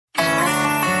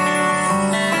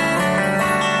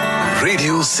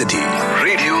Radio city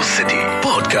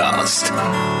podcast.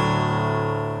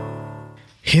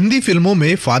 Hindi फिल्मों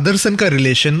में father सन का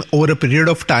relation over a period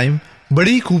of time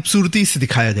बड़ी खूबसूरती से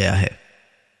दिखाया गया है।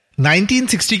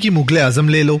 1960 की मुगले आजम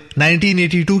ले लो,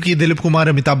 1982 की दिलीप कुमार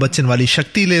अमिताभ बच्चन वाली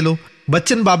शक्ति ले लो,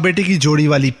 बच्चन बाप बेटे की जोड़ी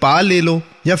वाली पा ले लो,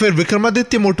 या फिर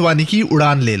विक्रमादित्य मोटवानी की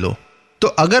उड़ान ले लो। तो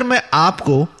अगर मैं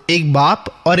आपको एक बाप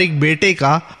और एक बेटे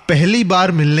का पहली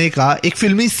बार मिलने का एक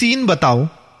फिल्मी सीन बताऊं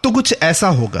तो कुछ ऐसा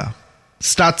होगा।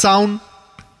 Start sound,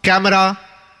 camera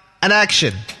and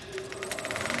action.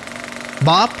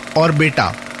 बाप और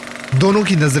बेटा दोनों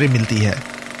की नजरें मिलती है,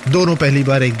 दोनों पहली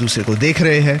बार एक दूसरे को देख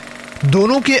रहे हैं,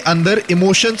 दोनों के अंदर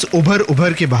इमोशंस उभर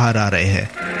उभर के बाहर आ रहे हैं,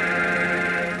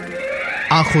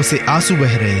 आंखों से आंसू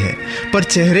बह रहे हैं, पर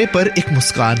चेहरे पर एक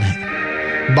मुस्कान है।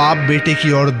 बाप बेटे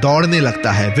की ओर दौड़ने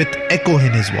लगता है with echo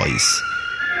in his voice.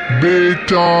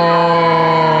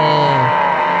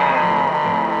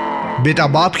 बेटा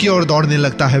बाप की ओर दौड़ने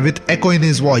लगता है with echo in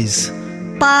his voice.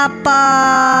 पापा।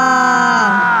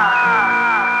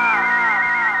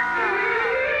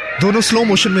 दोनों स्लो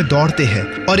मोशन में दौड़ते हैं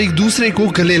और एक दूसरे को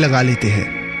गले लगा लेते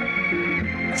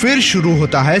हैं। फिर शुरू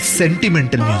होता है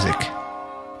सेंटिमेंटल म्यूजिक।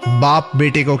 बाप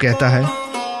बेटे को कहता है,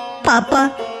 पापा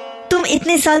तुम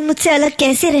इतने साल मुझसे अलग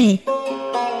कैसे रहे?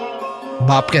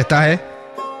 बाप कहता है,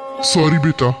 सॉरी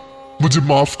बेटा, मुझे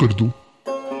माफ कर दो,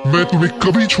 मैं तुम्हें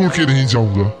कभी छोड़ के नहीं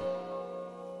जाऊंगा।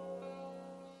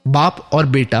 बाप और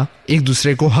बेटा एक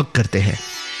दूसरे को हक करते हैं।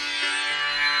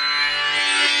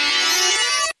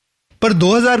 पर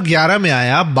 2011 में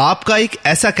आया बाप का एक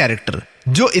ऐसा कैरेक्टर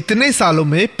जो इतने सालों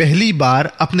में पहली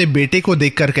बार अपने बेटे को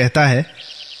देखकर कहता है,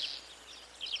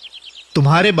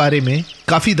 तुम्हारे बारे में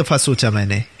काफी दफा सोचा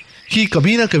मैंने कि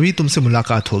कभी ना कभी तुमसे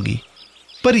मुलाकात होगी,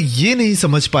 पर यह नहीं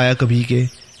समझ पाया कभी कि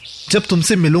जब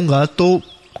तुमसे मिलूंगा तो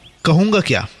कहूंगा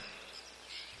क्या।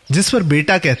 जिस पर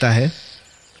बेटा कहता है,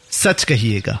 सच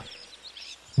कहिएगा।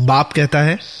 बाप कहता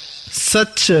है,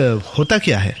 सच होता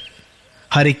क्या है?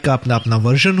 हर एक का अपना अपना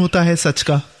वर्जन होता है सच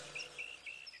का।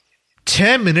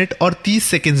 6 मिनट और 30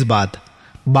 सेकंड्स बाद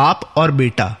बाप और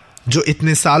बेटा जो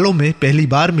इतने सालों में पहली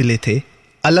बार मिले थे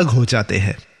अलग हो जाते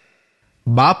हैं।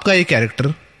 बाप का ये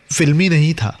कैरेक्टर फिल्मी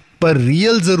नहीं था, पर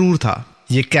रियल जरूर था।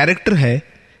 ये कैरेक्टर है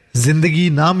जिंदगी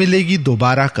ना मिलेगी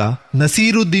दोबारा का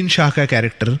नसीरुद्दीन शाह का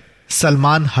character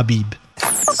Salman Habib.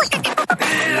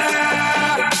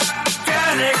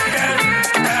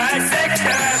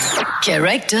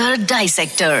 Character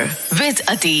dissector with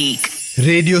Atiq.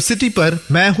 Radio city पर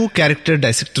मैं हूं character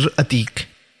dissector Atiq.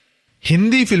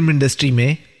 Hindi film industry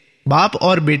में बाप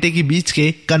और बेटे के बीच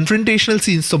के कन्फ्रंटेशनल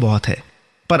सीन्स तो बहुत है,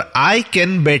 पर आई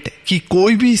कैन बेट कि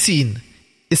कोई भी सीन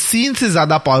इस सीन से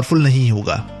ज्यादा पावरफुल नहीं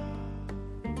होगा।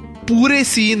 पूरे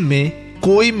सीन में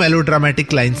कोई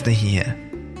मेलोड्रामेटिक लाइंस नहीं है,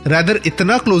 रादर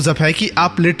इतना क्लोजअप है कि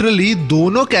आप लिटरली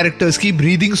दोनों कैरेक्टर्स की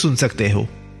ब्रीदिंग सुन सकते हो।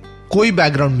 कोई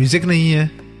बैकग्राउंड म्यूजिक नहीं है।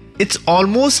 It's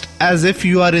almost as if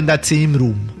you are in that same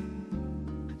room.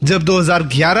 जब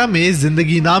 2011 में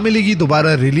जिंदगी ना मिलेगी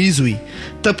दोबारा रिलीज हुई,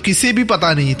 तब किसी भी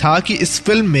पता नहीं था कि इस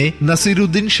फिल्म में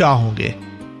नसीरुद्दीन शाह होंगे।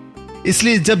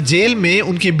 इसलिए जब जेल में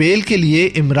उनके बेल के लिए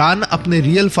इमरान अपने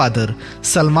रियल फादर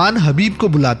सलमान हबीब को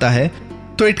बुलाता है,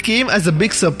 तो it came as a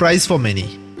big surprise for many.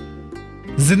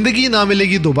 Zindagi Na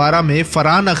मिलेगी दोबारा में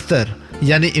फरहान अख्तर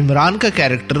यानी इमरान का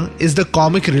character is the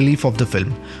comic relief of the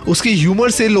film. उसके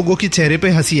ह्यूमर से लोगों के चेहरे पे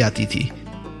हंसी आती थी।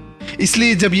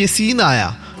 इसलिए जब ये सीन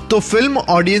आया तो फिल्म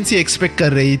ऑडियंस ये एक्सपेक्ट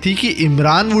कर रही थी कि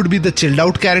Imran would be the chilled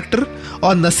out character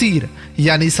और नसीर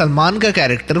यानी सलमान का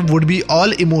character would be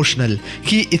all emotional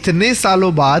कि इतने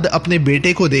सालों बाद अपने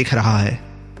बेटे को देख रहा है।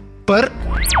 पर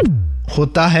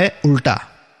होता है उल्टा।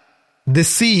 This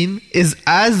scene is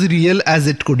as real as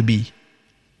it could be.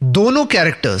 दोनों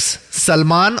कैरेक्टर्स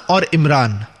सलमान और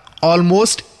इमरान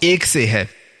ऑलमोस्ट एक से है।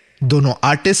 दोनों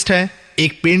आर्टिस्ट हैं,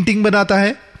 एक पेंटिंग बनाता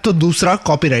है तो दूसरा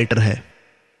कॉपीराइटर है।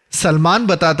 सलमान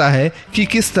बताता है कि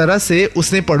किस तरह से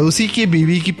उसने पड़ोसी की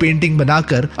बीवी की पेंटिंग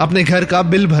बनाकर अपने घर का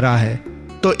बिल भरा है,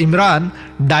 तो इमरान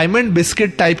डायमंड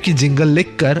बिस्किट टाइप की जिंगल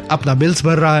लिखकर अपना बिल्स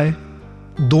भर रहा है।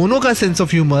 दोनों का सेंस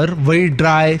ऑफ ह्यूमर वही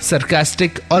ड्राई,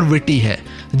 सरकास्टिक और विटी है,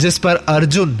 जिस पर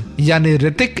अर्जुन यानी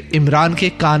ऋतिक इमरान के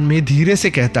कान में धीरे से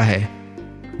कहता है,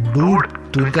 डूड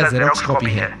तू इनका जेरोक्स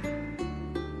कॉपी है।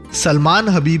 सलमान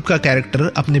हबीब का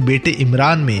कैरेक्टर अपने बेटे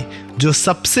इमरान में जो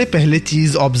सबसे पहले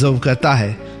चीज ऑब्जर्व करता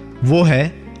है वो है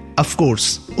ऑफ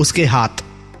कोर्स उसके हाथ।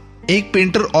 एक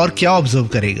पेंटर और क्या ऑब्जर्व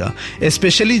करेगा,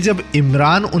 स्पेशली जब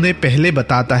इमरान उन्हें पहले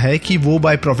बताता है कि वो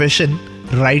बाय प्रोफेशन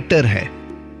राइटर है।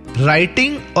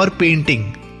 राइटिंग और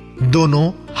पेंटिंग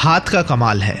दोनों हाथ का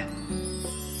कमाल है।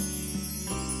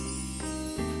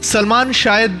 सलमान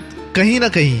शायद कहीं ना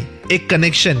कहीं एक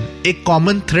कनेक्शन, एक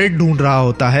कॉमन थ्रेड ढूंढ रहा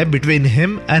होता है between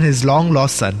him and his long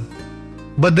lost sun.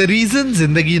 But the reason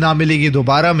जिंदगी ना मिलेगी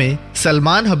दोबारा में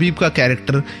सलमान हबीब का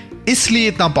कैरेक्टर इसलिए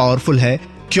इतना पावरफुल है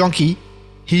क्योंकि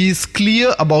he is clear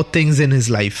about things in his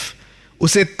life.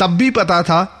 उसे तब भी पता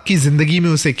था कि जिंदगी में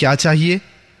उसे क्या चाहिए,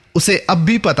 उसे अब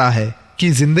भी पता है कि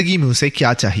जिंदगी में उसे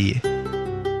क्या चाहिए।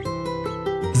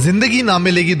 जिंदगी ना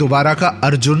मिलेगी दोबारा का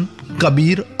अर्जुन,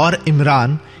 कबीर और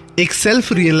इमरान एक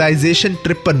सेल्फ रियलाइजेशन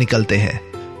ट्रिप पर निकलते हैं,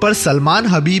 पर सलमान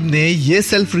हबीब ने यह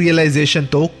सेल्फ रियलाइजेशन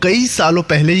तो कई सालों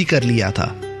पहले ही कर लिया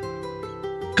था।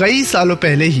 कई सालों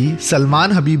पहले ही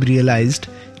सलमान हबीब रियलाइज्ड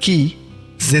कि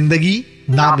जिंदगी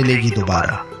ना मिलेगी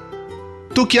दोबारा।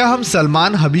 तो क्या हम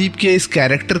सलमान हबीब के इस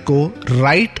कैरेक्टर को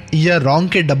राइट या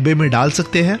रॉन्ग के डब्बे में डाल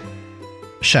सकते हैं?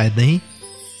 शायद नहीं।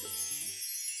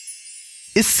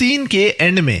 इस सीन के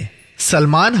एंड में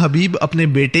सलमान हबीब अपने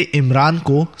बेटे इमरान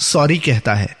को सॉरी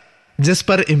कहता है, जिस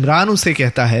पर इमरान उसे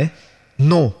कहता है,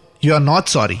 no you are not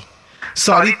sorry,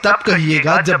 sorry तब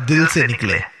कहिएगा जब दिल से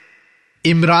निकले।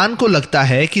 इमरान को लगता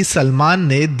है कि सलमान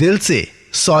ने दिल से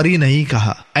सॉरी नहीं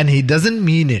कहा and he doesn't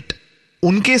mean it.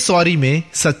 उनके सॉरी में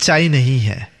सच्चाई नहीं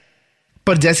है।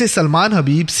 पर जैसे सलमान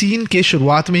हबीब सीन के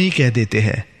शुरुआत में ही कह देते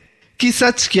हैं कि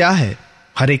सच क्या है,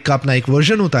 हर एक का अपना एक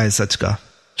वर्जन होता है सच का।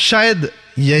 शायद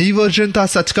यही वर्जन था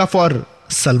सच का for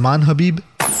Salman Habib.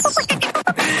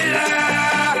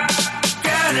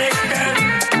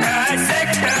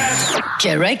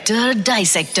 Character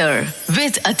Dissector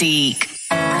with Atiq.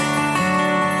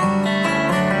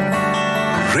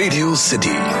 Radio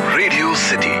city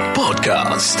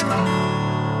podcast.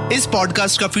 इस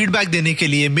पॉडकास्ट का फीडबैक देने के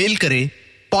लिए मेल करें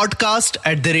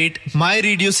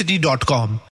podcast@myradiocity.com।